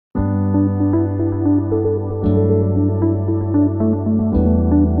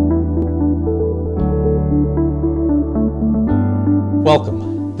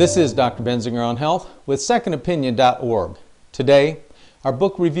This is Dr. Benzinger on Health with secondopinion.org. Today, our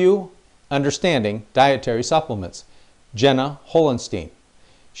book review, Understanding Dietary Supplements, Jenna Holenstein.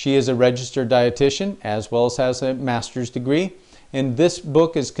 She is a registered dietitian as well as has a master's degree, and this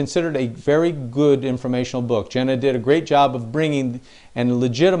book is considered a very good informational book. Jenna did a great job of bringing and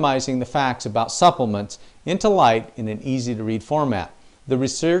legitimizing the facts about supplements into light in an easy-to-read format. The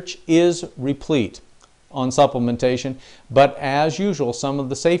research is replete on supplementation, but as usual, some of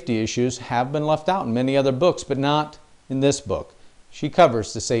the safety issues have been left out in many other books, but not in this book. She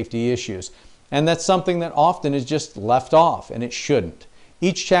covers the safety issues, and that's something that often is just left off, and it shouldn't.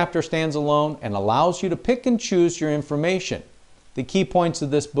 Each chapter stands alone and allows you to pick and choose your information. The key points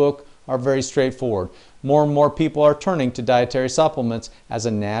of this book are very straightforward. More and more people are turning to dietary supplements as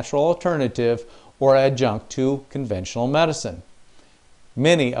a natural alternative or adjunct to conventional medicine.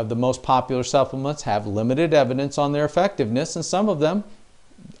 Many of the most popular supplements have limited evidence on their effectiveness, and some of them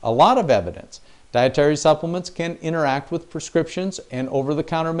a lot of evidence. Dietary supplements can interact with prescriptions and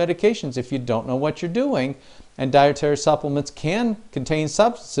over-the-counter medications if you don't know what you're doing, and dietary supplements can contain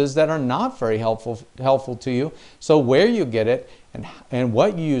substances that are not very helpful to you. So where you get it and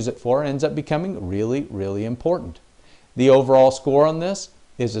what you use it for ends up becoming really, really important. The overall score on this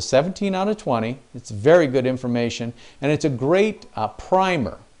is a 17 out of 20. It's very good information, and it's a great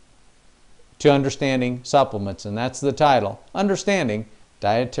primer to understanding supplements, and that's the title, Understanding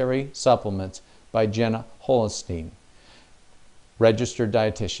Dietary Supplements by Jenna Holenstein, registered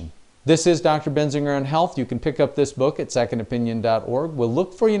dietitian. This is Dr. Benzinger on Health. You can pick up this book at secondopinion.org. We'll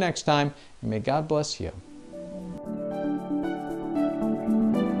look for you next time, and may God bless you.